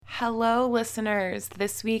Hello, listeners.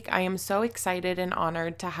 This week, I am so excited and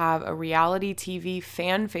honored to have a reality TV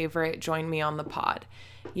fan favorite join me on the pod.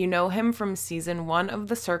 You know him from season 1 of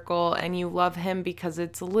The Circle, and you love him because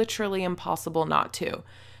it's literally impossible not to.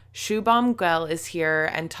 Shubham Goel is here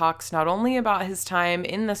and talks not only about his time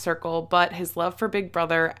in The Circle, but his love for Big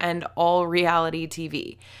Brother and all reality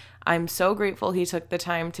TV. I'm so grateful he took the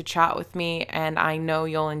time to chat with me, and I know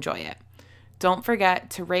you'll enjoy it. Don't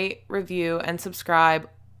forget to rate, review, and subscribe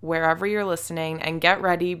wherever you're listening, and get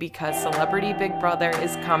ready because Celebrity Big Brother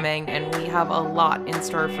is coming and we have a lot in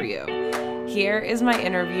store for you. Here is my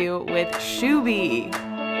interview with Shuby.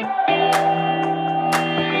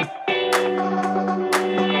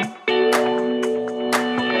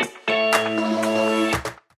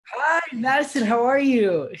 Hi, Madison. How are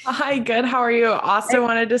you? Hi, good. How are you? Austin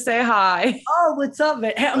wanted to say hi. Oh, what's up,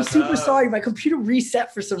 man? Hey, I'm super sorry. My computer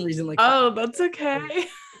reset for some reason. Oh, that's okay.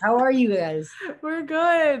 How are you guys? We're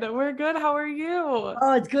good. We're good. How are you?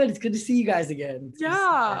 Oh, it's good. It's good to see you guys again.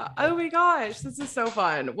 Yeah. Oh my gosh. This is so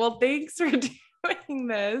fun. Well, thanks for doing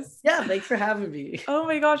this. Yeah, thanks for having me. Oh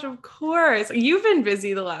my gosh, of course. You've been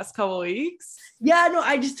busy the last couple weeks. Yeah, no,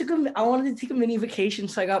 I wanted to take a mini vacation,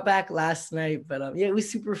 so I got back last night, but yeah, it was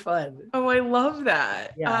super fun. Oh, I love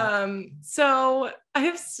that. Yeah. So I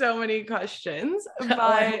have so many questions, but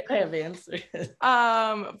I have answers.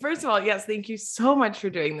 First of all, yes, thank you so much for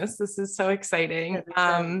doing this. This is so exciting.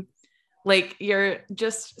 Like you're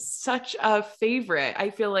just such a favorite. I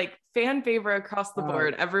feel like fan favorite across the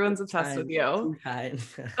board. Everyone's obsessed with you.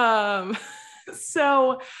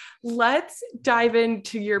 So let's dive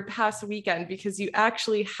into your past weekend because you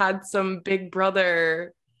actually had some Big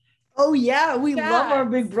Brother. Oh yeah, we love our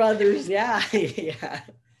Big Brothers. Yeah. Yeah.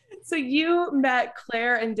 So you met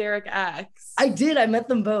Claire and Derek X. I did. I met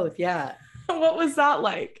them both. Yeah. What was that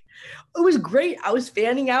like? It was great. I was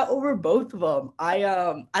fanning out over both of them. I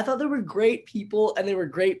thought they were great people and they were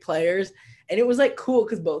great players. And it was like cool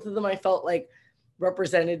because both of them I felt like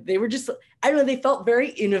represented. They were just, I don't know, they felt very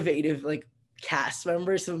innovative, like cast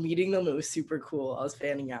members. So meeting them, it was super cool. I was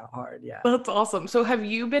fanning out hard. Yeah. That's awesome. So have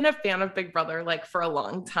you been a fan of Big Brother like for a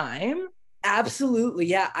long time? Absolutely.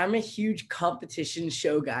 Yeah. I'm a huge competition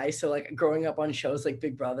show guy. So like growing up on shows like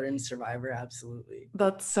Big Brother and Survivor, absolutely.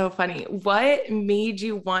 That's so funny. What made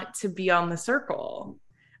you want to be on The Circle?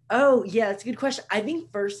 Oh, yeah, that's a good question. I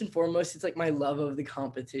think first and foremost, it's like my love of the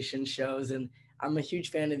competition shows. And I'm a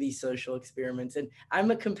huge fan of these social experiments. And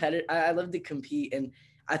I'm a competitor. I love to compete. And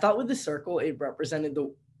I thought with The Circle, it represented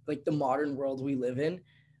the modern world we live in.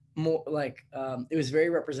 More like it was very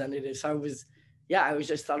representative. So I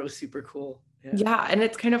just thought it was super cool. Yeah. And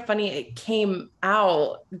it's kind of funny. It came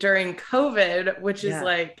out during COVID, which is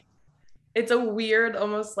like, it's a weird,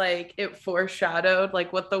 almost like it foreshadowed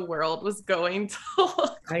like what the world was going to look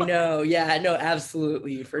like. I know. Yeah, no,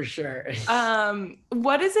 absolutely. For sure.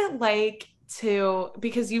 What is it like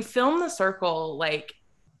because you filmed The Circle like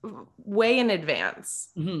way in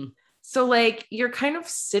advance. Mm-hmm. So like you're kind of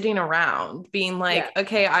sitting around being like,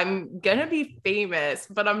 okay, I'm gonna be famous,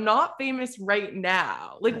 but I'm not famous right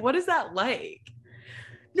now. Like, what is that like?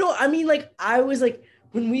 No, I mean, like I was like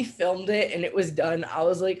when we filmed it and it was done, I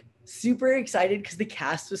was like super excited because the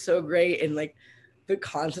cast was so great and like the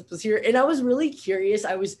concept was here. And I was really curious.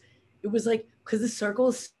 It was like because The Circle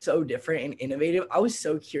is so different and innovative. I was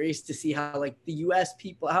so curious to see how like the US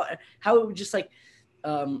people, how it would just like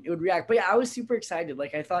it would react. But yeah, I was super excited.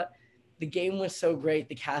 Like I thought the game was so great.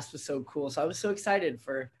 The cast was so cool. So I was so excited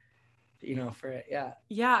for it. Yeah.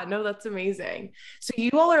 Yeah, no, that's amazing. So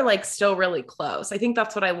you all are like still really close. I think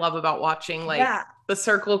that's what I love about watching like The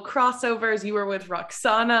Circle crossovers. You were with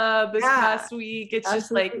Roxana this past week. It's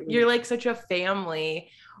absolutely. Just like you're like such a family.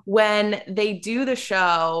 When they do the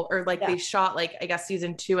show or like they shot like I guess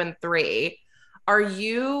season 2 and 3, are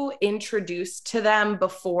you introduced to them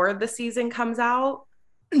before the season comes out?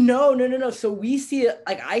 No. So we see it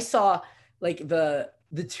like I saw like the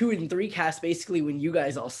 2 and 3 cast basically when you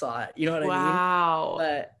guys all saw it. You know what I mean? Wow.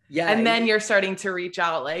 But yeah. And then you're starting to reach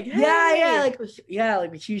out like, hey.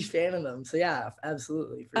 like a huge fan of them. So yeah,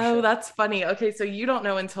 absolutely. For sure. That's funny. Okay, so you don't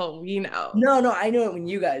know until we know. No, I know it when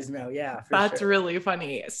you guys know. Yeah. That's really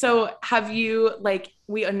funny. So have you like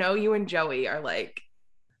we know you and Joey are like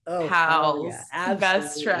pals,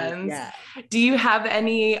 best friends. Yeah. Do you have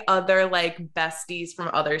any other like besties from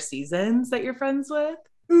other seasons that you're friends with?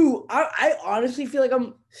 Ooh, I honestly feel like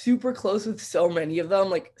I'm super close with so many of them.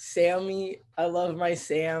 Like Sammy, I love my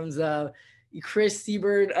Sams. Chris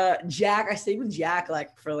Seabird, Jack. I stayed with Jack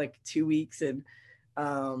like for like 2 weeks and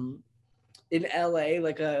in LA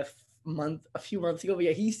like a few months ago. But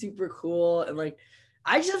yeah, he's super cool and like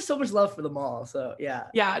I just have so much love for them all. So yeah.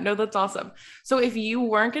 Yeah, no, that's awesome. So if you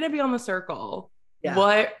weren't going to be on The Circle, Yeah.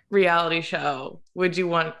 what reality show would you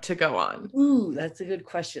want to go on? Ooh, that's a good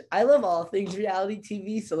question. I love all things reality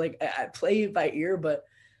TV. So like I play it by ear, but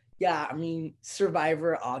yeah, I mean,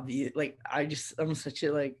 Survivor, obvious. Like I'm such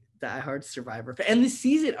a like diehard Survivor fan. And this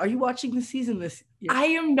season, are you watching the season this year? I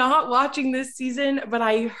am not watching this season, but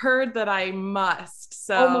I heard that I must.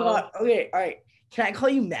 Oh my So, god. Okay, all right. Can I call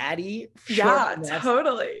you Maddie? Short yeah, on that.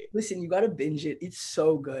 totally. Listen, you gotta binge it. It's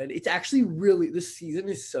so good. It's actually really this season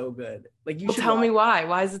is so good. Like you Well, should tell watch. me why.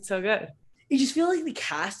 Why is it so good? It just feels like the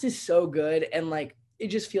cast is so good, and like it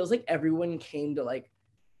just feels like everyone came to like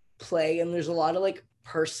play, and there's a lot of like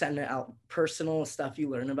personal stuff you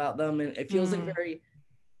learn about them, and it feels like very.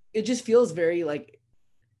 It just feels very like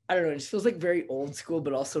I don't know. It just feels like very old school,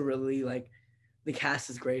 but also really like the cast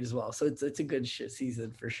is great as well. So it's a good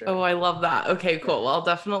season for Oh, sure. I love that. Okay, Yeah, cool. Well, I'll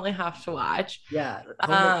definitely have to watch. yeah. Homework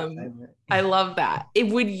Um, assignment. I love that.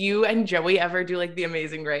 Would you and Joey ever do like the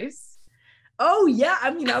Amazing Race? Oh yeah,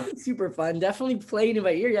 I mean that'd be super fun. Definitely playing in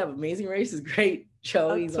my ear. Yeah, Amazing Race is great. That's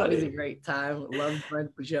Joey's always a funny. great time. Love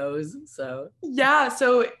friends with Joe's. So Yeah.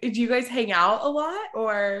 So do you guys hang out a lot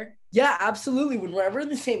or? yeah, absolutely. When we're ever in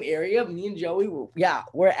the same area, me and Joey,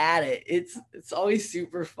 we're at it. It's always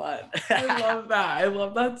super fun. I love that. I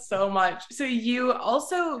love that so much. So you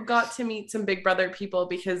also got to meet some Big Brother people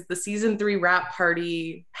because the season 3 wrap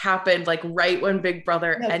party happened like right when Big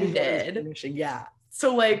Brother Yeah, Big Brother's ended. finishing. Yeah,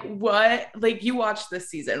 So like what like you watched this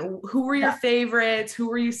season. Who were your yeah. favorites? Who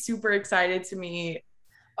were you super excited to meet?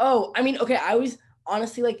 Oh, I mean, okay. I was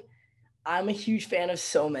honestly like I'm a huge fan of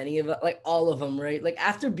so many of like all of them, right? Like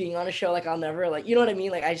after being on a show, like I'll never like you know what I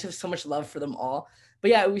mean? Like I just have so much love for them all.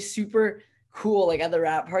 But yeah, it was super cool. Like at the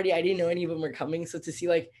wrap party, I didn't know any of them were coming. So to see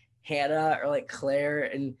like Hannah or like Claire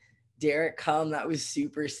and Derek come, that was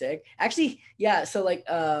super sick. Actually, yeah, so like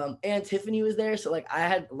and Tiffany was there. So like I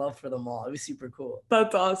had love for them all. It was super cool.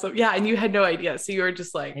 That's awesome. Yeah, and you had no idea. So you were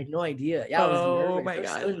just I like, had no idea. Yeah, I was oh nervous. my I was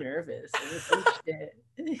so God. nervous. I was like, oh shit.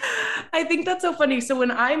 I think that's so funny. So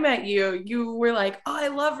when I met you, you were like, "Oh, I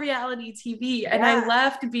love reality TV." And I Yeah.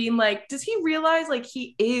 left being like, "Does he realize like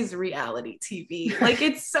he is reality TV?" Like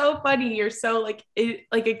it's so funny. You're so like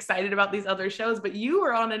excited about these other shows, but you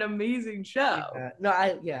were on an amazing show. No,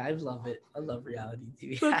 I love it. I love reality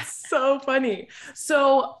TV. That's so funny.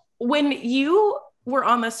 So when you were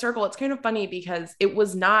on the circle, it's kind of funny because it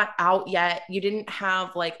was not out yet. You didn't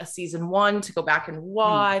have like a season 1 to go back and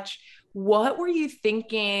watch. What were you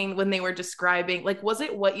thinking when they were describing? Like, was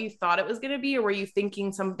it what you thought it was going to be, or were you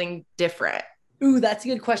thinking something different? Ooh, that's a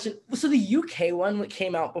good question. So the UK one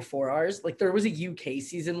came out before ours. Like there was a UK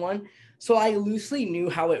season 1. So I loosely knew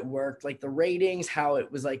how it worked, like the ratings, how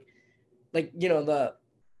it was like you know the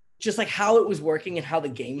just like how it was working and how the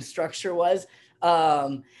game structure was.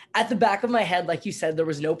 At the back of my head, like you said, there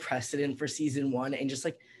was no precedent for season 1, and just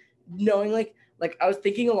like knowing like I was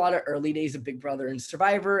thinking a lot of early days of Big Brother and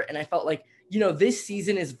Survivor, and I felt like this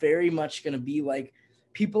season is very much going to be like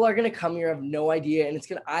people are going to come here have no idea, and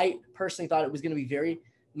I personally thought it was going to be very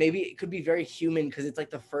maybe it could be very human because it's like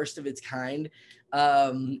the first of its kind,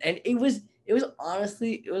 and it was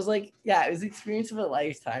honestly it was like yeah it was the experience of a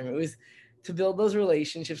lifetime. It was to build those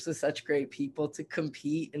relationships with such great people, to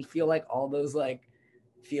compete and feel like all those like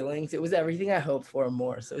feelings. It was everything I hoped for and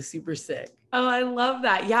more. So super sick. Oh, I love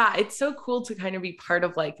that. Yeah, it's so cool to kind of be part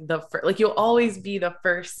of like the first, like you'll always be the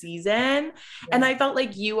first season. And Yeah. I felt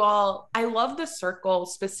like I love the circle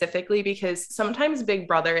specifically because sometimes Big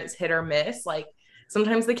Brother is hit or miss. Like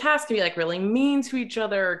sometimes the cast can be like really mean to each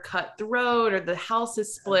other, or cutthroat, or the house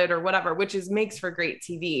is split or whatever, which makes for great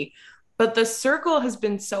TV. But the circle has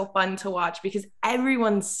been so fun to watch because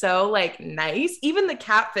everyone's so like nice. Even the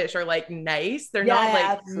catfish are like nice. They're not Yeah, like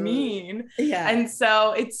absolutely. mean. Yeah. And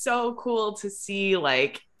so it's so cool to see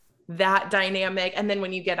like that dynamic. And then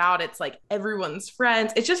when you get out, it's like everyone's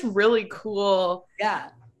friends. It's just really cool Yeah.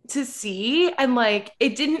 to see. And like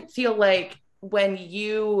it didn't feel like when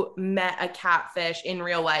you met a catfish in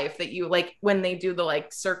real life that you like when they do the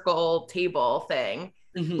like circle table thing,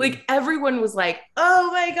 Mhm. like everyone was like,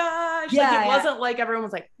 oh my gosh. Like it Yeah. wasn't like everyone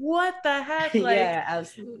was like, what the heck? Like, Yeah,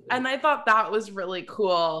 absolutely. and I thought that was really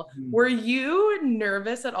cool. Mhm. Were you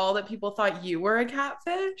nervous at all that people thought you were a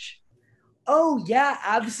catfish? Oh yeah,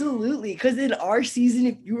 absolutely. Because in our season,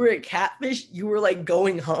 if you were a catfish, you were like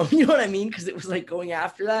going home. You know what I mean? Because it was like going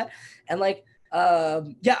after that, and like,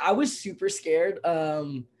 yeah, I was super scared.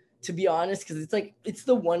 To be honest, because it's like it's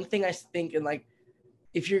the one thing I think, and like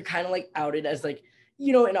if you're kind of like outed as like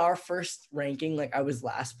in our first ranking, like I was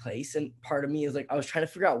last place, and part of me is like I was trying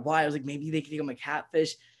to figure out why. I was like maybe they could think I'm a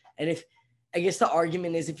catfish, and if I guess the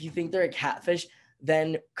argument is if you think they're a catfish,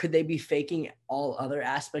 then could they be faking all other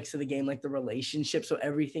aspects of the game, like the relationship? So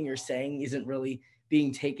everything you're saying isn't really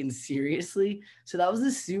being taken seriously. So that was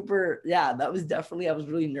that was definitely, I was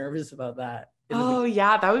really nervous about that. Oh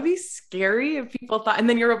yeah, that would be scary if people thought, and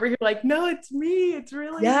then you're over here like, no, it's me. It's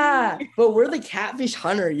really Yeah, me. but we're the catfish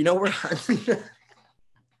hunter, we're hunting.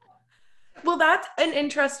 Well, that's an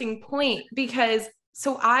interesting point because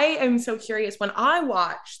so I am so curious when I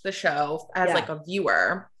watch the show as Yeah, like a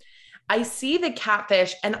viewer, I see the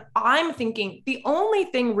catfish and I'm thinking the only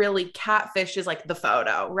thing really catfish is like the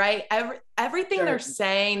photo, right? Everything they're sure,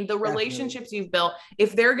 saying, the definitely. relationships you've built,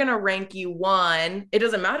 if they're going to rank you one, it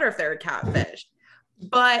doesn't matter if they're a catfish.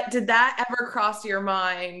 But did that ever cross your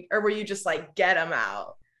mind or were you just like, get them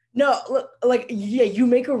out? No, like, yeah, you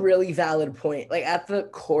make a really valid point. Like at the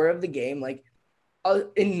core of the game, like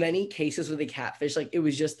in many cases with the catfish, like it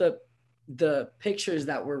was just the pictures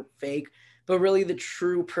that were fake, but really the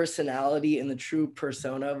true personality and the true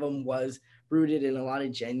persona of them was rooted in a lot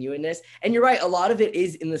of genuineness. And you're right, a lot of it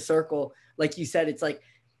is in the circle. Like you said, it's like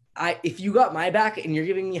if you got my back and you're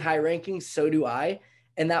giving me high rankings, so do I.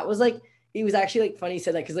 And that was like, it was actually like funny you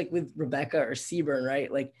said that, because like with Rebecca or Seaburn,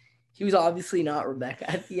 right? Like he was obviously not Rebecca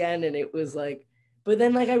at the end, and it was like, but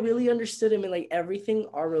then like I really understood him, and like everything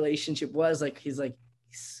our relationship was like, he's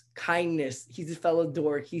kindness, he's a fellow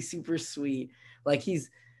dork, he's super sweet, like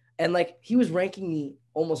and like he was ranking me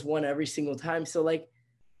almost one every single time. So like,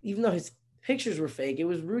 even though his pictures were fake, it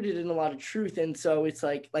was rooted in a lot of truth. And so it's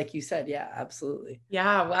like you said, yeah, absolutely.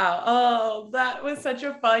 Yeah, wow. Oh, that was such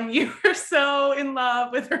a fun. You were so in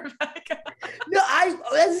love with Rebecca. No, I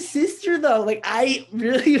as a sister though, like I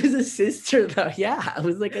really was a sister though. Yeah, I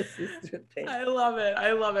was like a sister thing. I love it.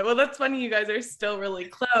 I love it. Well, that's funny. You guys are still really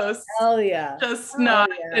close, Hell yeah. just Hell not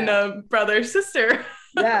in yeah. a brother sister,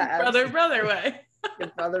 Yeah, absolutely. brother way. Your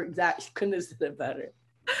brother, exactly. Couldn't have said it better.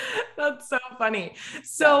 That's so funny. Yeah.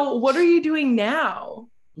 So, what are you doing now?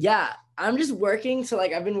 Yeah. I'm just working. So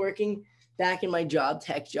like I've been working back in my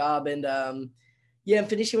tech job, and yeah, I'm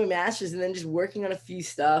finishing my master's and then just working on a few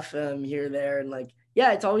stuff here or there. And like,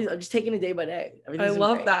 yeah, it's always, I'm just taking it day by day. I Everything's been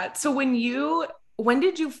love great. that. So, when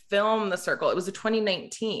did you film The Circle? It was a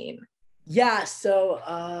 2019. Yeah.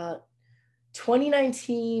 So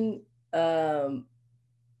 2019,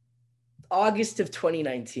 August of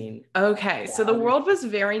 2019. Okay, Yeah, so the world was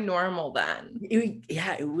very normal then.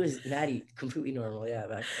 it was Maddie, completely normal. Yeah,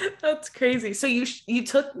 back then. That's crazy. So you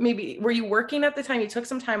took maybe were you working at the time? You took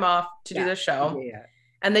some time off to do Yeah, the show, yeah,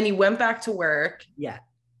 and then you went back to work, yeah.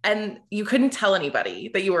 and you couldn't tell anybody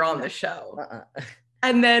that you were on No, the show. uh-uh.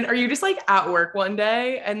 And then are you just like at work one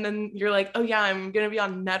day, and then you're like, oh yeah, I'm gonna be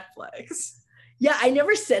on Netflix. Yeah, I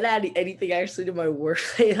never said anything actually to my work.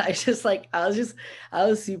 I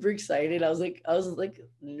was super excited. I was like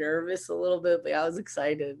nervous a little bit, but I was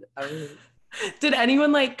excited. I mean, Did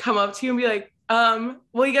anyone like come up to you and be like, well,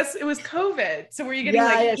 I guess it was COVID. So were you getting yeah,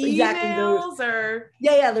 like yes, exactly. emails or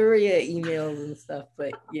Yeah, there were emails and stuff,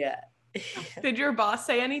 but yeah. did your boss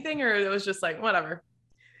say anything or it was just like whatever?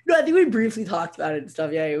 No, I think we briefly talked about it and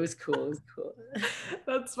stuff. Yeah, it was cool. It was cool.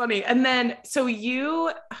 That's funny. And then so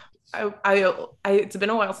it's been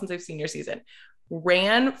a while since I've seen your season.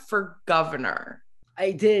 Ran for governor.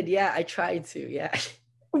 I did. Yeah, I tried to. Yeah.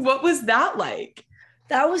 What was that like?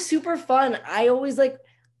 That was super fun. I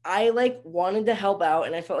wanted to help out,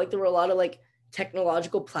 and I felt like there were a lot of like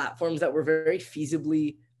technological platforms that were very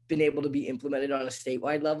feasibly been able to be implemented on a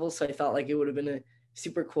statewide level. So I felt like it would have been a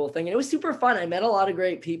super cool thing. And it was super fun. I met a lot of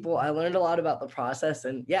great people. I learned a lot about the process,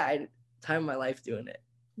 and yeah, I had time of my life doing it.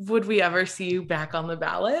 Would we ever see you back on the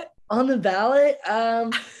ballot? On the ballot,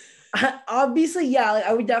 obviously, yeah, like,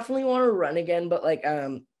 I would definitely want to run again, but like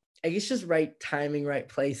I guess just right timing, right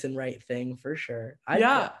place, and right thing for sure.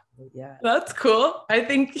 Yeah. That's cool. I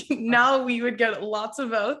think now we would get lots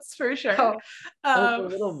of votes for sure. Oh, a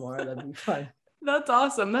little more, that'd be fun. That's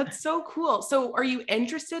awesome. That's so cool. So are you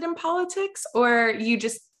interested in politics or you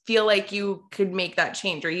just feel like you could make that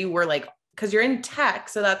change or you were like, because you're in tech,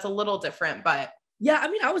 so that's a little different, but Yeah,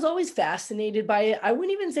 I mean, I was always fascinated by it. I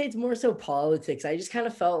wouldn't even say it's more so politics. I just kind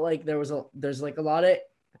of felt like there's like a lot of,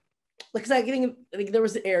 like, 'cause I think there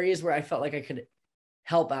was areas where I felt like I could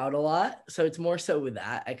help out a lot. So it's more so with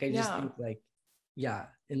that. Like, I just think like, yeah,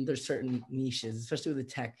 and there's certain niches, especially with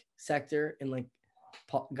the tech sector and like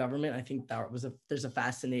government. I think there's a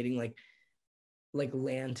fascinating like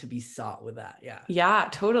land to be sought with that. Yeah. Yeah,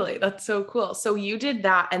 totally. That's so cool. So you did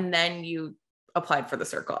that and then you applied for the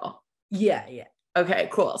circle. Yeah. Okay,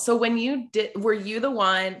 cool. So when you did, were you the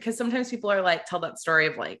one, because sometimes people are like, tell that story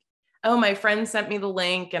of like, oh, my friend sent me the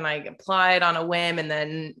link and I applied on a whim and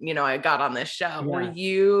then, I got on this show.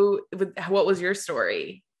 Yeah. What was your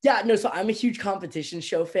story? Yeah, no, so I'm a huge competition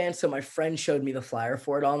show fan. So my friend showed me the flyer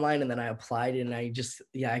for it online and then I applied and I just,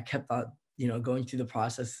 yeah, I kept on, going through the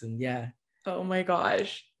process and yeah. Oh my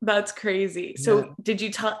gosh, that's crazy. Yeah. So did you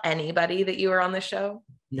tell anybody that you were on the show?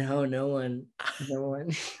 No, no one. No one.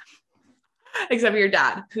 Except for your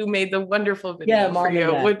dad, who made the wonderful Yeah, video for mom and you,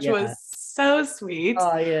 dad. which Yeah. was so sweet.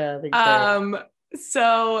 Oh yeah, they're great. Um,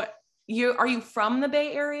 so are you from the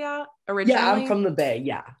Bay Area Yeah, I'm originally? from the Bay.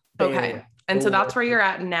 Yeah. Bay Okay. Area. And so Over that's where there. you're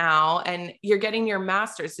at now, and you're getting your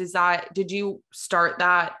master's. Did you start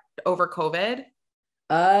that over COVID?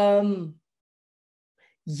 Um,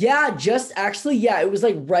 yeah, just actually, yeah, it was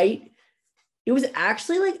like right. It was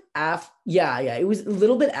actually like after, yeah. It was a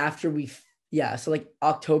little bit after yeah. So like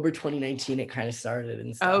October 2019, it kind of started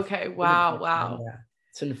and stuff. Okay. It was a Wow. good time, Wow. yeah.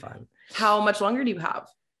 It's been fun. How much longer do you have?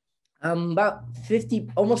 About 50,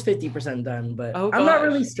 almost 50% done, but Oh I'm not gosh.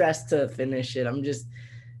 really stressed to finish it. I'm just,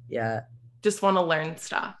 yeah, Just want to learn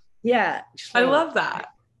stuff. yeah, just I want love that.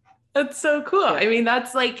 That's so cool. to. I mean,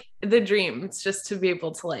 that's like the dream. It's just to be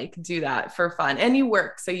able to like do that for fun. And you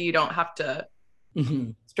work so you don't have to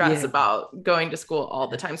Mhm. stress Yeah, about going to school all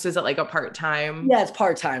the time. So is it like a part-time? yeah, it's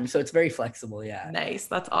part-time, so it's very flexible. Yeah. Nice.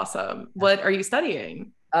 That's awesome. What are you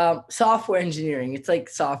studying? Software engineering. It's like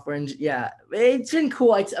yeah, it's been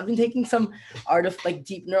cool. I've been taking some art of like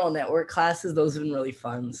deep neural network classes. Those have been really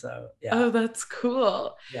fun. So yeah, Oh, that's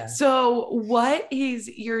cool. yeah. So what is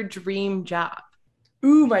your dream job?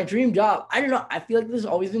 Ooh, my dream job. I don't know. I feel like there's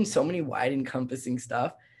always been so many wide encompassing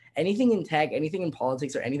stuff. Anything in tech, anything in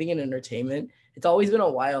politics, or anything in entertainment. It's always been a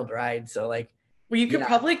wild ride. So like, Well, you could yeah,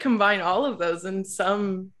 probably combine all of those in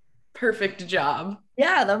some perfect job,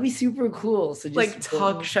 yeah, that'd be super cool. So like just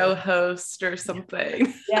talk show host or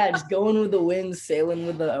something. yeah, just going with the wind, sailing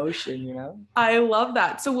with the ocean. I love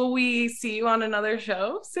that. So will we see you on another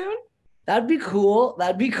show soon? That'd be cool.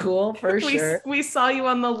 That'd be cool for We sure. we saw you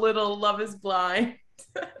on the little Love is Blind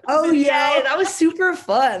Oh video. yeah, that was super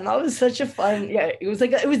fun. That was such a fun. Yeah, it was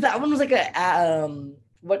like it was that one was like a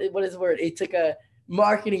what is the word? It's like a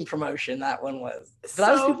marketing promotion. That one was. But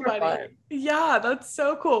that was So super funny. fun. Yeah, that's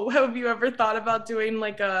so cool. Have you ever thought about doing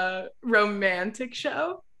like a romantic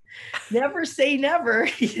show? Never say never.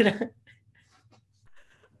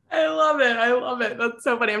 I love it. I love it. That's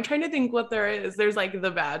so funny. I'm trying to think what there is. There's like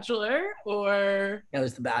The Bachelor or Yeah,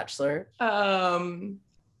 there's The Bachelor.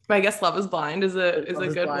 I guess Love is Blind is Love a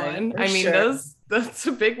is good Blind, one. for I mean, sure. that's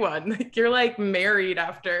a big one. Like you're like married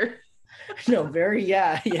after. No, very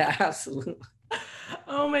yeah, absolutely.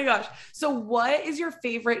 Oh my gosh. So what is your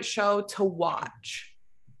favorite show to watch?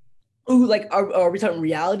 Ooh, like are we talking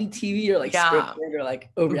reality TV or like Yeah, scripted or like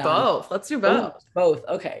reality? both. Let's do Oh, both. both.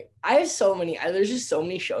 Okay. I have so many. There's just so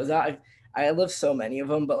many shows out. I love so many of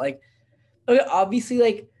them, but like, okay, obviously,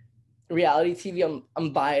 like reality TV,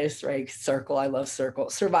 I'm biased, right? Circle, I love Circle.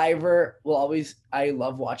 Survivor will always. I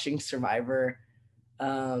love watching Survivor.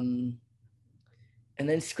 Um, and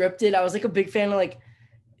then scripted, I was like a big fan of like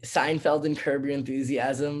Seinfeld and Curb Your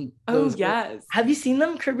Enthusiasm. Oh Those were. yes. Have you seen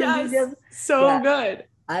them? Curb Your Yes. Enthusiasm. So Yeah, good.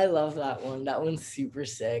 I love that one. That one's super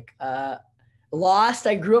sick. Lost.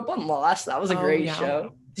 I grew up on Lost. That was a Oh great yeah.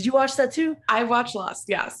 show. Did you watch that too? I watched Lost.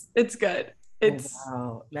 Yes. It's good. Oh It's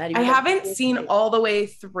wow, Maddie, I we got haven't seen all the way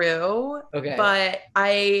through, okay. but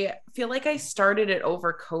I feel like I started it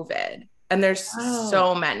over COVID and there's Oh,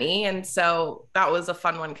 so many. And so that was a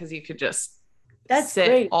fun one because you could just that's sit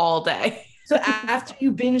great. all day. So after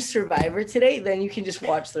you binge Survivor today, then you can just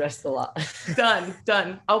watch the rest of the lot.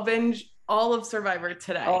 Done. I'll binge all of Survivor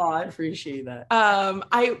today. Oh, I appreciate that.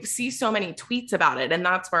 I see so many tweets about it, and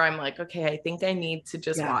that's where I'm like, okay, I think I need to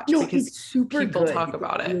just watch No, because it's super people good. talk It's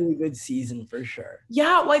about a it. really good season for sure.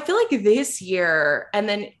 Yeah, well, I feel like this year, and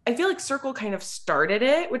then I feel like Circle kind of started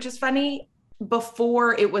it, which is funny.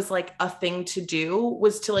 Before it was like a thing to do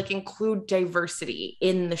was to like include diversity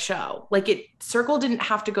in the show. Like Circle didn't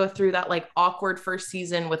have to go through that like awkward first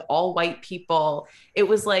season with all white people. It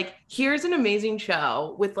was like, here's an amazing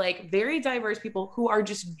show with like very diverse people who are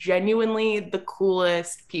just genuinely the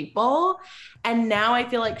coolest people. And now I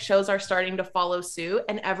feel like shows are starting to follow suit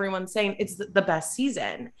and everyone's saying it's the best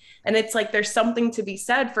season. And it's like there's something to be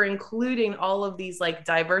said for including all of these like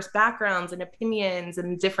diverse backgrounds and opinions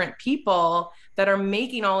and different people that are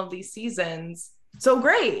making all of these seasons so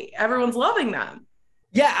great. Everyone's loving them.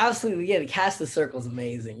 Yeah, absolutely. Yeah, the cast of Circle is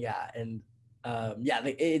amazing. Yeah, and yeah,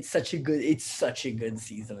 it's such a good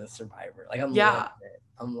season of Survivor. Like I'm Yeah. loving it.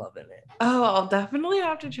 I'm loving it. Oh, I'll definitely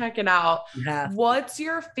have to check it out. You have to. What's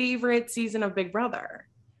your favorite season of Big Brother?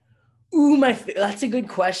 Ooh, that's a good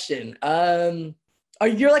question. Are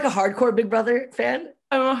you like a hardcore Big Brother fan?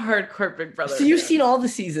 I'm a hardcore Big Brother So you've fan. seen all the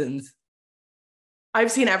seasons.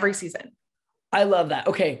 I've seen every season. I love that.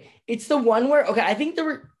 Okay. It's the one where, okay, I think there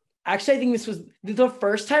were actually, I think this was the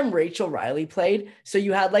first time Rachel Riley played. So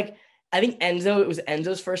you had like, I think Enzo, it was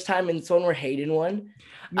Enzo's first time, and it's one where Hayden won.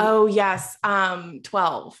 You Oh, yes.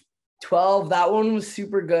 12. 12, that one was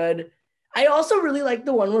super good. I also really like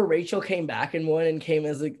the one where Rachel came back and won and came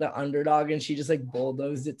as like the underdog and she just like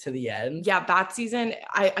bulldozed it to the end. Yeah, that season,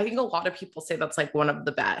 I think a lot of people say that's like one of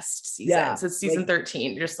the best Yeah, seasons. It's season like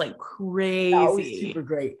 13, just like that was super crazy.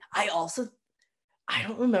 great. I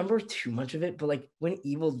don't remember too much of it, but like when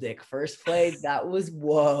Evil Dick first played, that was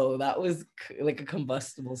whoa, that was like a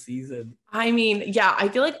combustible season. I mean, yeah, I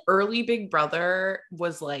feel like early Big Brother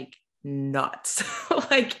was like nuts.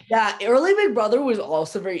 Like, Yeah, early Big Brother was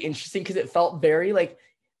also very interesting because it felt very like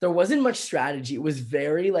there wasn't much strategy. It was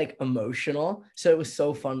very like emotional. So it was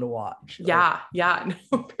so fun to watch. Like, yeah,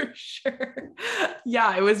 no, for sure.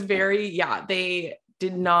 Yeah, it was very, yeah, they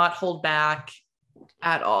did not hold back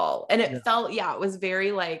at all. And yeah, it felt, yeah, it was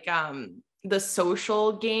very like the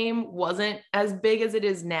social game wasn't as big as it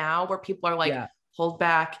is now, where people are like, yeah, hold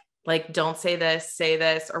back, like don't say this,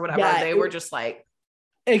 or whatever. yeah. They were just like,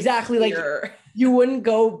 Exactly. Like here. you wouldn't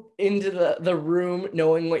go into the room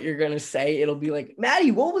knowing what you're gonna say. It'll be like,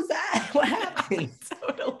 Maddie, what was that? What happened?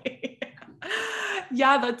 Totally.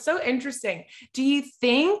 Yeah, that's so interesting. Do you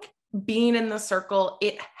think being in the circle,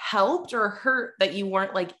 it helped or hurt that you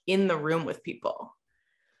weren't like in the room with people?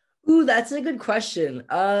 Ooh, that's a good question.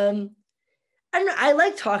 I don't know, I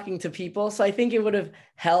like talking to people, so I think it would have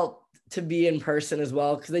helped to be in person as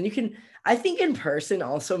well. Cause then you can, I think in person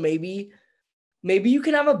also maybe you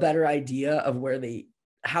can have a better idea of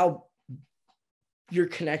how your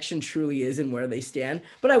connection truly is and where they stand.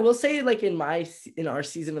 But I will say, like in our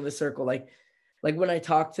season of the circle, like when I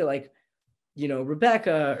talk to like,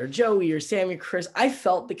 Rebecca or Joey or Sammy, Chris, I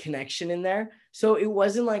felt the connection in there. So it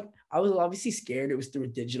wasn't like I was obviously scared it was through a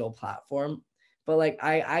digital platform, but like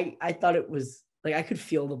I thought it was like I could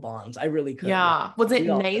feel the bonds. I really could. Yeah. Yeah. Was it We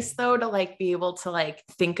all nice though to like be able to like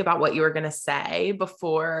think about what you were going to say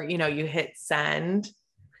before, you hit send?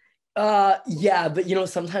 yeah, but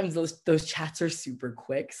sometimes those chats are super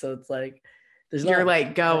quick. So it's like there's You're not like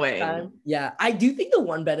much going. time. Yeah. I do think the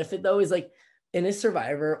one benefit though is like in a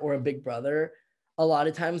Survivor or a Big Brother, a lot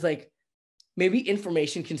of times like maybe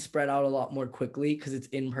information can spread out a lot more quickly because it's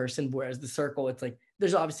in person. Whereas the circle, it's like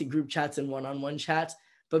there's obviously group chats and one-on-one chats,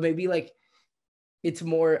 but maybe like it's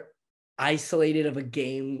more isolated of a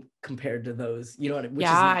game compared to those, which is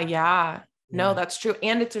Yeah. No, yeah. that's true.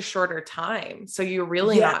 And it's a shorter time. So you're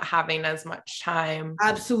really Yeah, not having as much time.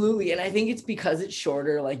 absolutely. And I think it's because it's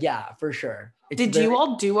shorter. Like, yeah, for sure. It's Did very, you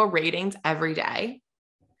all do a ratings every day?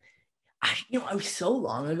 I was so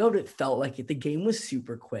long ago that it felt like it. The game was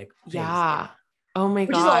super quick paced. Yeah. Oh my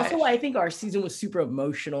Which is also gosh. why I think our season was super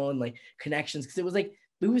emotional and like connections because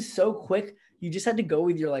it was so quick. You just had to go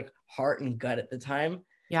with your like heart and gut at the time.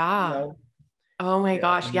 You Yeah. know? Oh my Yeah.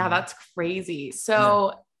 gosh. Yeah, that's crazy. Yeah.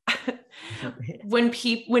 So when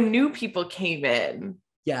new people came in,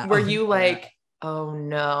 Yeah. were Oh, you yeah. like, oh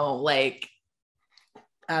no, like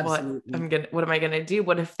Absolutely. what am I gonna do?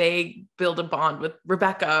 What if they build a bond with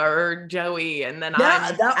Rebecca or Joey and then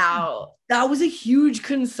Yeah, I'm out? that was a huge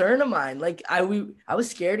concern of mine. Like I was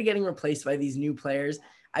scared of getting replaced by these new players.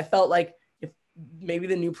 I felt like if maybe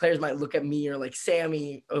the new players might look at me or like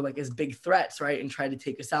Sammy or like as big threats, right, and try to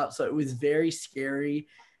take us out. So it was very scary,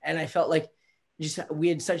 and I felt like just we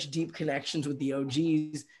had such deep connections with the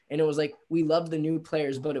OGs, and it was like we loved the new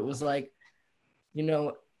players, but it was like,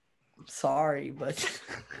 I'm sorry, but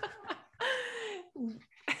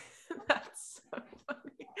That's so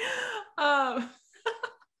funny. Um,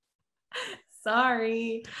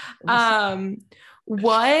 sorry. Um,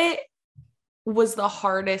 what was the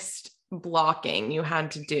hardest blocking you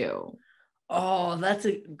had to do? oh, that's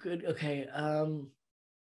a good okay.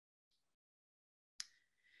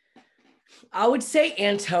 I would say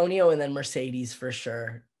Antonio and then Mercedes for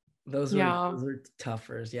sure. Yeah. Those were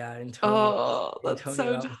toughers. Yeah, Oh, that's Antonio, so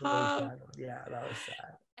that was the really tough. sad one. Yeah, that was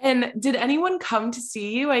sad. And did anyone come to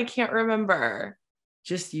see you? I can't remember.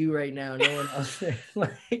 Just you right now, no one else.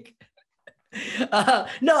 Like,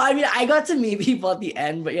 no, I mean I got to meet people at the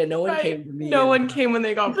end, but yeah, no one Right. came to me, No and one came when they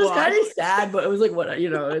which got was kind blocked. of sad, but it was like what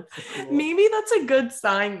it's cool. Maybe that's a good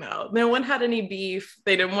sign though. No one had any beef.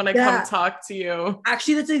 They didn't want to come Yeah, talk to you.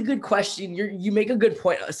 actually, that's a good question. You make a good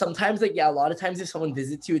point. Sometimes, like, yeah, a lot of times if someone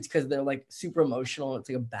visits you, it's because they're like super emotional. It's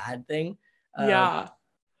like a bad thing. Um, Yeah.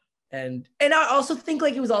 and I also think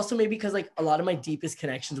like it was also maybe because like a lot of my deepest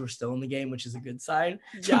connections were still in the game, which is a good sign.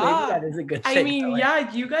 So maybe Yeah. that is a good I thing. mean, Like,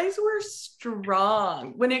 yeah, you guys were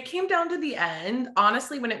strong. When it came down to the end,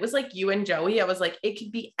 honestly, when it was like you and Joey, I was like, it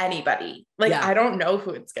could be anybody. Like, yeah, I don't know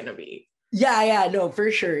who it's going to be. Yeah, no, for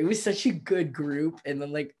sure. It was such a good group. And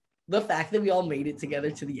then like the fact that we all made it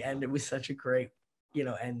together to the end, it was such a great,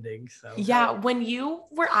 ending. So that Yeah, was, when you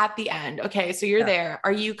were at the end, okay, so you're yeah. there.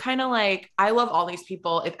 Are you kind of like, I love all these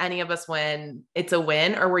people. If any of us win, it's a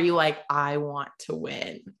win? Or were you like, I want to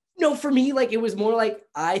win? No, for me, like it was more like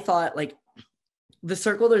I thought like the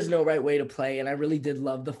circle, there's no right way to play. And I really did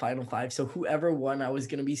love the final five. So whoever won, I was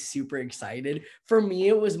going to be super excited. For me,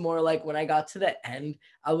 it was more like when I got to the end,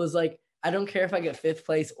 I was like, I don't care if I get fifth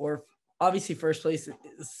place or obviously first place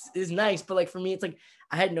is nice. But like for me, it's like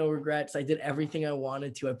I had no regrets. I did everything I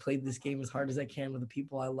wanted to. I played this game as hard as I can with the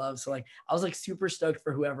people I love. So like I was like super stoked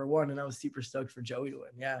for whoever won. And I was super stoked for Joey to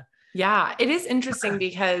win. Yeah. Yeah, it is interesting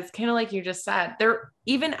because kind of like you just said, there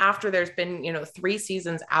even after there's been, 3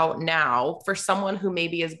 seasons out now, for someone who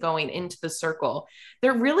maybe is going into the circle,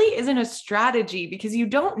 there really isn't a strategy because you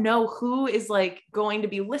don't know who is like going to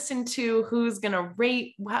be listened to, who's going to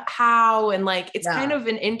rate how, and like it's kind Yeah. of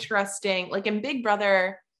an interesting, like in Big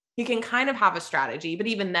Brother, you can kind of have a strategy, but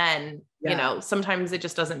even then, Yeah. sometimes it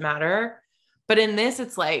just doesn't matter. But in this,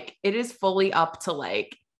 it's like it is fully up to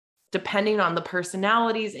like depending on the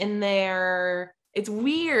personalities in there. It's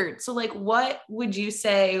weird. So, like, what would you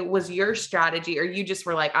say was your strategy? Or you just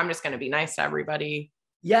were like, I'm just going to be nice to everybody?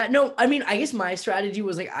 Yeah, no, I mean, I guess my strategy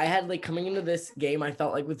was like I had like coming into this game, I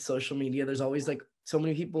felt like with social media, there's always like so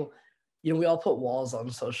many people, we all put walls on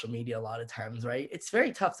social media a lot of times, right? It's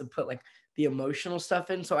very tough to put like the emotional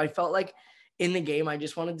stuff in. So I felt like in the game, I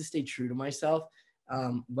just wanted to stay true to myself,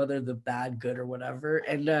 whether the bad, good, or whatever.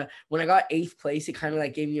 And when I got eighth place, it kind of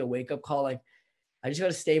like gave me a wake up call. Like I just got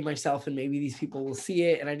to stay myself and maybe these people will see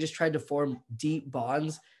it. And I just tried to form deep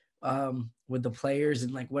bonds with the players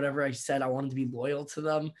and like whatever I said, I wanted to be loyal to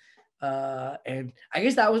them. And I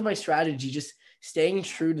guess that was my strategy, just staying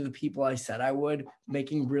true to the people I said I would,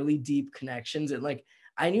 making really deep connections. And like,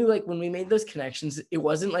 I knew like when we made those connections, it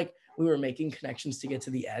wasn't like we were making connections to get to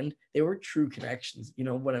the end. They were true connections, you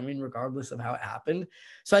know what I mean? Regardless of how it happened.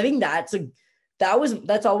 So I think that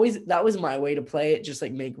was my way to play it. Just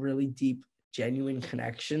like make really deep, genuine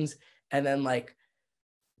connections. And then like,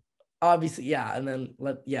 obviously, yeah. And then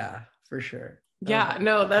yeah, for sure. That was Yeah,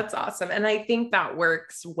 no, that's awesome. And I think that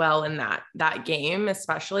works well in that game,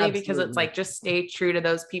 especially because it's absolutely. like just stay true to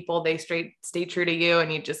those people, they straight stay true to you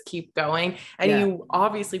and you just keep going. And Yeah. you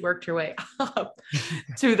obviously worked your way up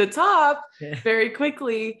to the top Yeah. very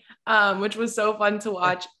quickly, which was so fun to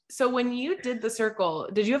watch. So when you did the circle,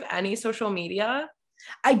 did you have any social media?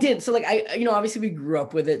 I did. So like obviously we grew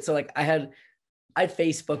up with it. So like I had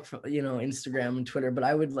Facebook, Instagram and Twitter, but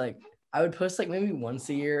I would post like maybe once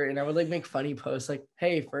a year and I would like make funny posts like,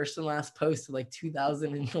 hey, first and last post of like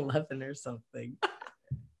 2011 or something. Yeah,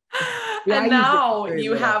 I And used it now very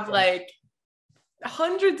you little. have like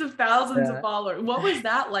hundreds of thousands of Yeah. followers. What was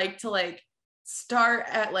that like to like start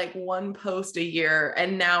at like one post a year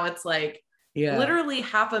and now it's like Yeah. literally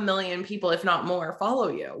 500,000 people, if not more, follow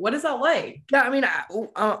you? What is that like? Yeah, I mean,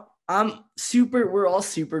 we're all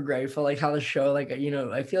super grateful, like how the show, like,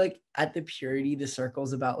 I feel like at the purity, the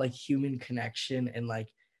circle's about like human connection and like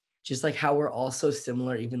just like how we're all so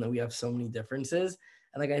similar, even though we have so many differences.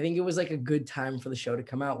 And like, I think it was like a good time for the show to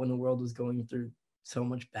come out when the world was going through so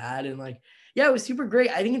much bad. And like, yeah, it was super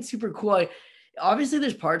great. I think it's super cool. Obviously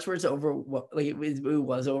there's parts where it's it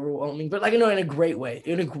was overwhelming, but like, in a great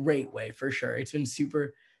way, for sure. It's been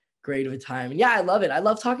super great of a time. And yeah, I love it. I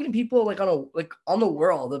love talking to people like on the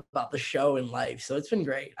world about the show and life. So it's been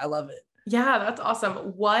great. I love it. Yeah, that's awesome.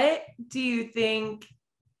 What do you think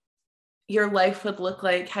your life would look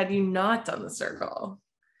like had you not done the circle?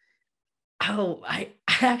 Oh, I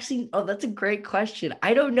actually, oh, that's a great question.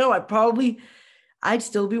 I don't know. I'd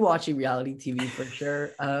still be watching reality TV for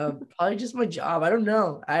sure. Probably just my job. I don't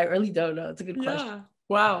know. I really don't know. It's a good question.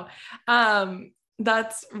 Yeah. Wow.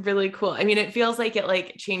 That's really cool. I mean, it feels like it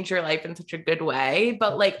like changed your life in such a good way,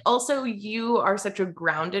 but like also you are such a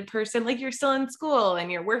grounded person. Like you're still in school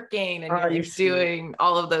and you're working and Oh, you're you're like sweet. doing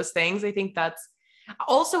all of those things. I think that's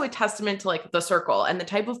also a testament to like the circle and the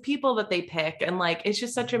type of people that they pick. And like it's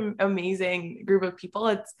just such an amazing group of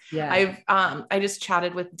people. Yeah. I just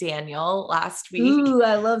chatted with Daniel last week. Ooh,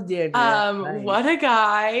 I love Daniel. Yeah, What nice. a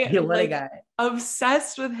guy, Yeah, what a like guy.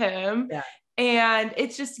 obsessed with him. Yeah. And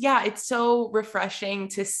it's just, yeah, it's so refreshing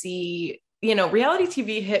to see, reality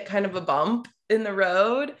TV hit kind of a bump in the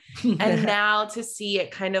road. And now to see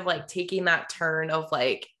it kind of like taking that turn of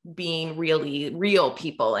like being really real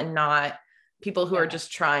people and not people who are Yeah.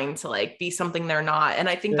 just trying to like be something they're not. And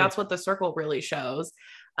I think Sure. that's what the circle really shows.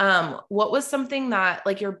 What was something that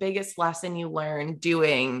like your biggest lesson you learned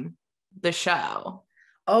doing the show?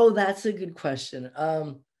 Oh, that's a good question.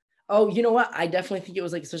 Oh, you know what? I definitely think it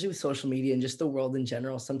was like, especially with social media and just the world in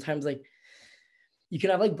general, sometimes like you can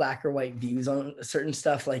have like black or white views on certain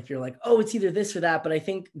stuff. Like you're like, oh, it's either this or that. But I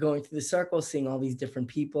think going through the circle, seeing all these different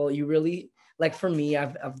people, you really like, for me,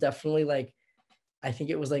 I've definitely like, I think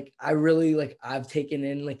it was like, I really like, I've taken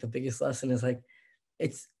in like the biggest lesson is like,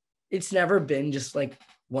 it's, it's never been just like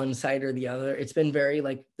one side or the other. It's been very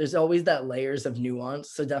like, there's always that layers of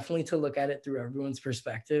nuance. So definitely to look at it through everyone's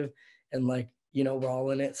perspective and like, we're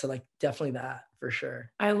all in it. So like definitely that for sure.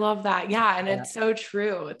 I love that. Yeah. And Yeah. it's so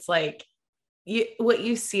true. It's like, what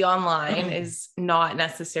you see online is not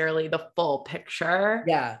necessarily the full picture.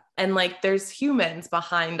 Yeah. And like there's humans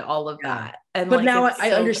behind all of Yeah. that. And But like now it's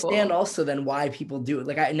I so understand cool. also then why people do it.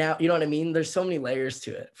 Like I now, you know what I mean? There's so many layers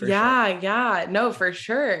to it for sure. Yeah, yeah. No, for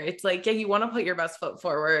sure. It's like, yeah, you want to put your best foot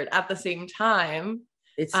forward at the same time.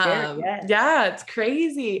 It's scary. Yeah. Yeah, it's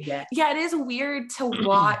crazy. Yeah. Yeah, it is weird to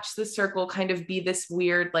watch the circle kind of be this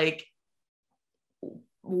weird like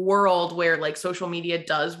world where like social media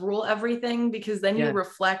does rule everything, because then you Yeah.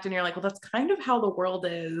 reflect and you're like, well, that's kind of how the world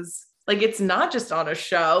is. Like it's not just on a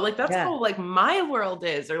show. Like that's Yeah. how like my world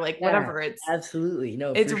is, or like Yeah. whatever. It's Absolutely.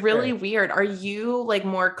 No, it's for really sure. weird. Are you like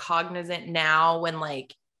more cognizant now when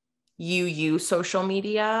like you use social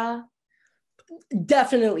media?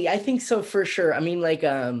 Definitely. I think so for sure. I mean, like,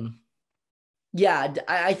 yeah,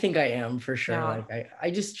 I think I am for sure. Yeah. Like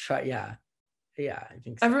I just try. Yeah. Yeah. I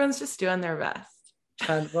think so. Everyone's just doing their best.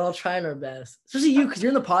 We're all trying our best, especially you, because you're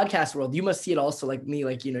in the podcast world. You must see it also like me.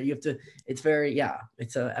 Like, you have to, it's very, yeah,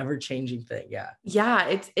 it's a ever changing thing. Yeah.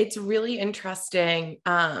 Yeah, it's really interesting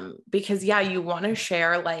because yeah, you want to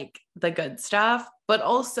share like the good stuff, but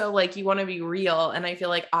also like you want to be real. And I feel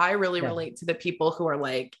like I really Yeah. relate to the people who are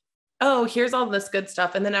like, oh, here's all this good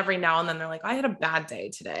stuff, and then every now and then they're like, I had a bad day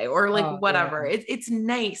today, or like Yeah. whatever. It's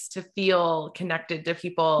nice to feel connected to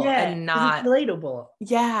people Yeah. and Because it's not. relatable.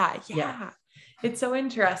 Yeah, Yeah. yeah. It's so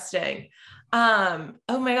interesting. Oh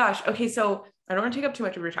my gosh. Okay, so I don't want to take up too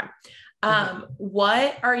much of your time.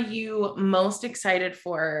 What are you most excited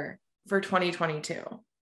for 2022?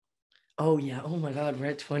 Oh yeah. Oh my God. We're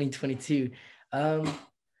at 2022.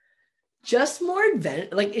 Just more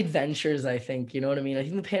adventures, I think. You know what I mean? I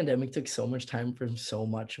think the pandemic took so much time from so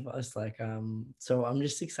much of us. Like, so I'm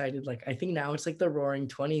just excited. Like, I think now it's like the roaring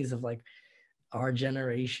 20s of like our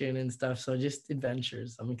generation and stuff. So just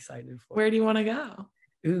adventures. I'm excited for. Where do you want to go?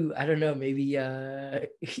 Ooh, I don't know, maybe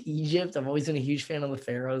Egypt. I've always been a huge fan of the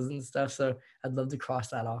pharaohs and stuff. So I'd love to cross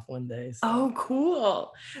that off one day. So. Oh,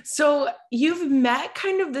 cool. So you've met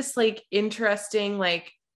kind of this like interesting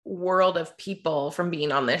like world of people from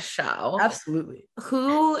being on this show. Absolutely.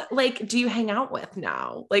 Who like do you hang out with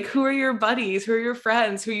now? Like who are your buddies? Who are your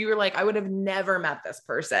friends? Who you were like, I would have never met this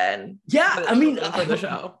person. Yeah, I mean, for the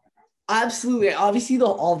show. Absolutely. Obviously,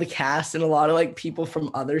 all the cast and a lot of like people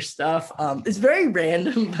from other stuff. It's very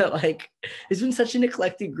random, but like it's been such an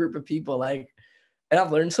eclectic group of people. Like, and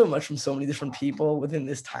I've learned so much from so many different people within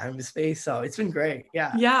this time and space. So it's been great.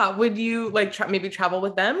 Yeah. Yeah. Would you like maybe travel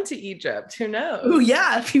with them to Egypt? Who knows? Oh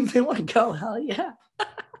yeah, if people want to go, hell yeah.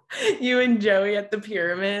 You and Joey at the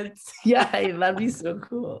pyramids. Yeah, that'd be so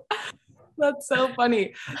cool. That's so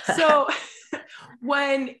funny. So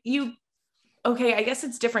when you okay, I guess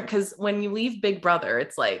it's different because when you leave Big Brother,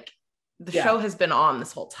 it's like the show has been on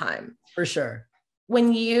this whole time. For sure.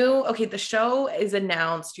 When the show is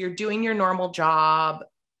announced, you're doing your normal job.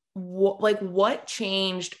 What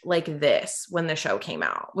changed like this when the show came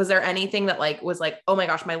out? Was there anything that like was like, oh my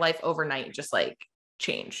gosh, my life overnight just like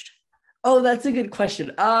changed? Oh, that's a good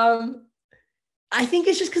question. I think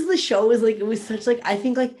it's just because the show was like, it was such like, I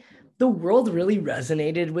think like the world really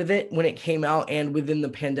resonated with it when it came out and within the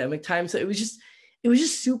pandemic time. So it was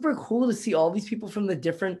just super cool to see all these people from the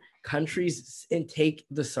different countries and take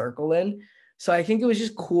the circle in. So I think it was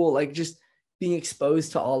just cool, like just being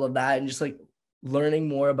exposed to all of that and just like learning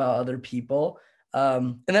more about other people.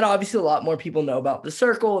 And then obviously a lot more people know about the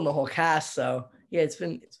circle and the whole cast. So yeah, it's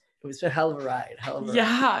been a hell of a ride.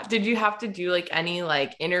 Yeah. Did you have to do like any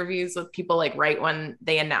like interviews with people like right when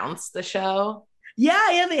they announced the show?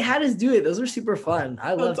 Yeah, they had us do it. Those were super fun.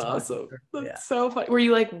 I love awesome. That's so fun. Were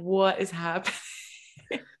you like, what is happening?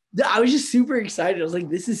 I was just super excited. I was like,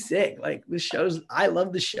 this is sick. Like I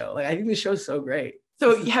love the show. Like I think the show's so great.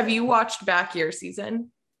 So have you watched back your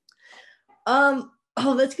season? Oh,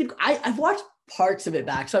 that's good. I've watched parts of it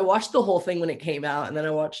back. So I watched the whole thing when it came out, and then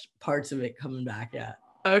I watched parts of it coming back. Yeah.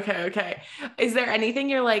 Okay. Is there anything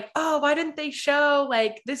you're like, oh, why didn't they show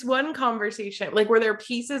like this one conversation? Like, were there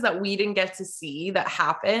pieces that we didn't get to see that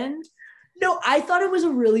happened? No, I thought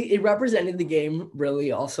it represented the game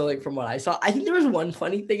really also, like from what I saw. I think there was one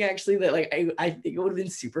funny thing actually that like, I think it would have been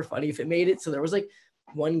super funny if it made it. So there was like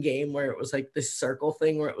one game where it was like this circle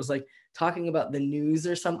thing where it was like talking about the news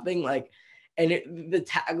or something like, and the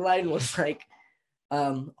tagline was like,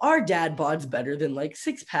 our dad bod's better than like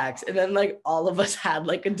 6-packs. And then like all of us had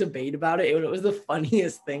like a debate about it. And it was the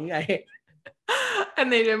funniest thing.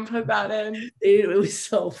 And they didn't put that in. It was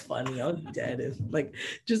so funny. I was dead. And like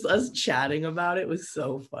just us chatting about it was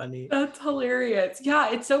so funny. That's hilarious.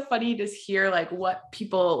 Yeah, it's so funny to hear like what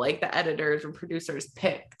people like the editors or producers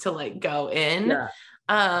pick to like go in. Yeah.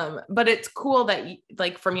 But it's cool that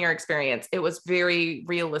like from your experience, it was very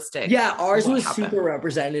realistic. Yeah, ours was super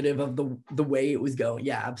representative of the way it was going.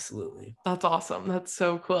 Yeah, absolutely. That's awesome. That's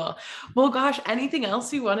so cool. Well, gosh, anything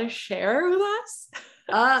else you want to share with us?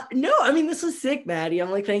 No, I mean, this was sick, Maddie.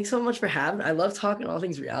 I'm like, thanks so much for having me. I love talking all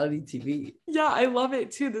things reality TV. Yeah, I love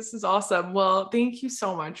it too. This is awesome. Well, thank you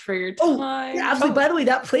so much for your time. Oh, yeah, absolutely. By the way,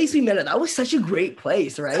 that place we met at, that was such a great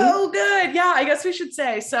place, right? So good. Yeah, I guess we should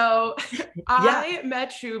say. So I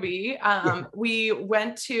met Shuby. We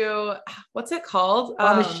went to, what's it called?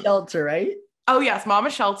 Mama Shelter, right? Oh, yes. Mama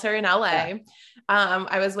Shelter in LA. Yeah.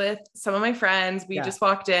 I was with some of my friends. We just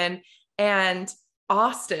walked in and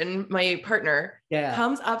Austin, my partner,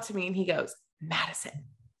 comes up to me and he goes, Madison,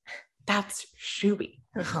 that's Shuby.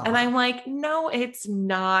 And I'm like, no, it's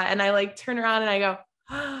not. And I like turn around and I go,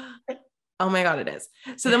 oh my God, it is.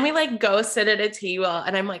 So then we like go sit at a table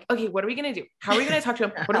and I'm like, okay, what are we going to do? How are we going to talk to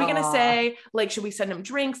him? What are we going to say? Like, should we send him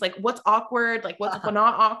drinks? Like what's awkward? Like what's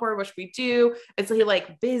not awkward? What should we do? Is he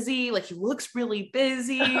like busy? Like he looks really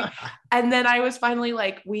busy. And then I was finally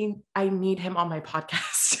like, I need him on my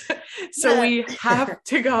podcast. So we have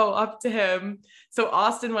to go up to him. So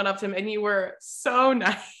Austin went up to him and you were so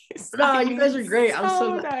nice. No, you guys are great. I'm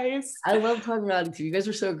so nice. I love talking about it too. You guys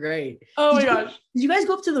are so great. Oh my gosh. Did you guys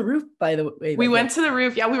go up to the roof, by the way? We went to the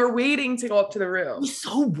roof. Yeah, we were waiting to go up to the roof. It was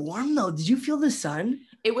so warm though. Did you feel the sun?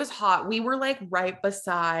 It was hot. We were like right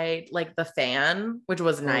beside like the fan, which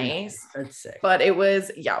was nice. That's sick. But it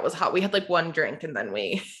was hot. We had like one drink and then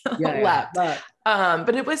we left.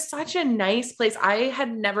 But it was such a nice place. I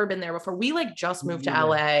had never been there before. We like just moved to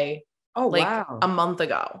LA. Oh, like a month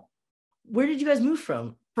ago. Where did you guys move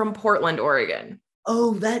from? From Portland, Oregon.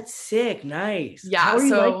 Oh, that's sick. Nice. Yeah. How are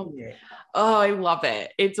you liking it? Oh, I love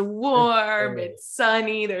it. It's warm. It's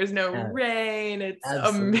sunny. There's no rain. It's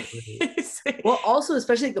amazing. Well, also,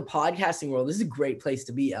 especially like the podcasting world, this is a great place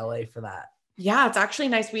to be, LA, for that. Yeah, it's actually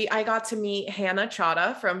nice. I got to meet Hannah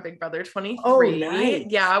Chadha from Big Brother 23. Oh, nice.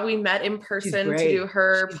 Yeah, we met in person to do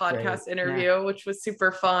her podcast interview, which was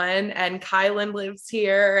super fun. And Kylan lives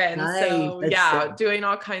here. And so, sick. Doing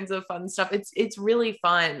all kinds of fun stuff. It's really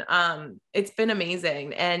fun. It's been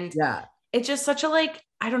amazing. And it's just such a like,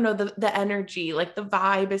 I don't know, the energy, like the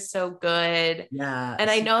vibe is so good. Yeah. And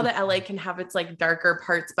I know that LA can have its like darker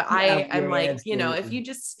parts, but I'm like, you know, if you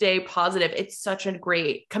just stay positive, it's such a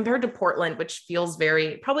great compared to Portland, which feels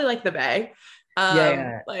very probably like the Bay.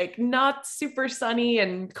 Like not super sunny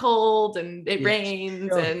and cold and it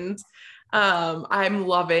rains and I'm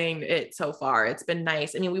loving it so far. It's been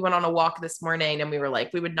nice. I mean, we went on a walk this morning and we were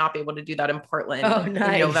like, we would not be able to do that in Portland in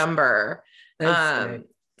November.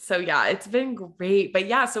 So yeah, it's been great. But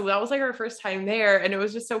yeah, so that was like our first time there. And it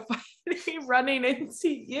was just so funny running into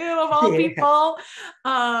you of all people.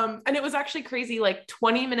 And it was actually crazy. Like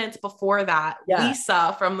 20 minutes before that,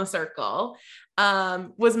 Lisa from The Circle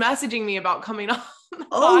was messaging me about coming on.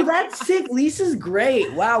 Oh, that's sick. Lisa's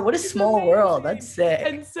great. Wow, what a small world. That's sick.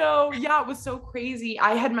 And so, yeah, it was so crazy.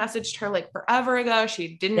 I had messaged her like forever ago.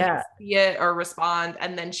 She didn't see it or respond.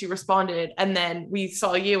 And then she responded. And then we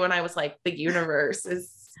saw you and I was like, the universe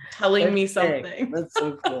is telling me something. That's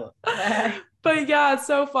so cool. But yeah, it's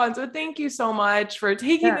so fun. So thank you so much for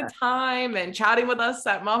taking the time and chatting with us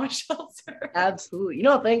at Mama Shelter. Absolutely. You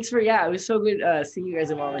know, thanks for, it was so good seeing you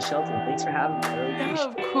guys at Mama Shelter. Thanks for having me. I really appreciate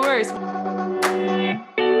it. Of course.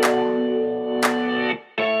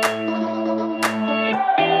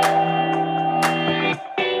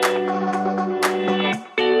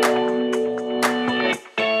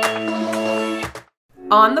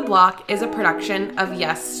 On the Block is a production of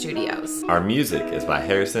Yes Studios. Our music is by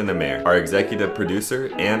Harrison Amer. Our executive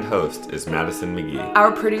producer and host is Madison McGee.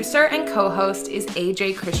 Our producer and co-host is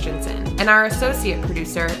AJ Christensen. And our associate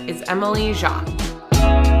producer is Emily Zhang.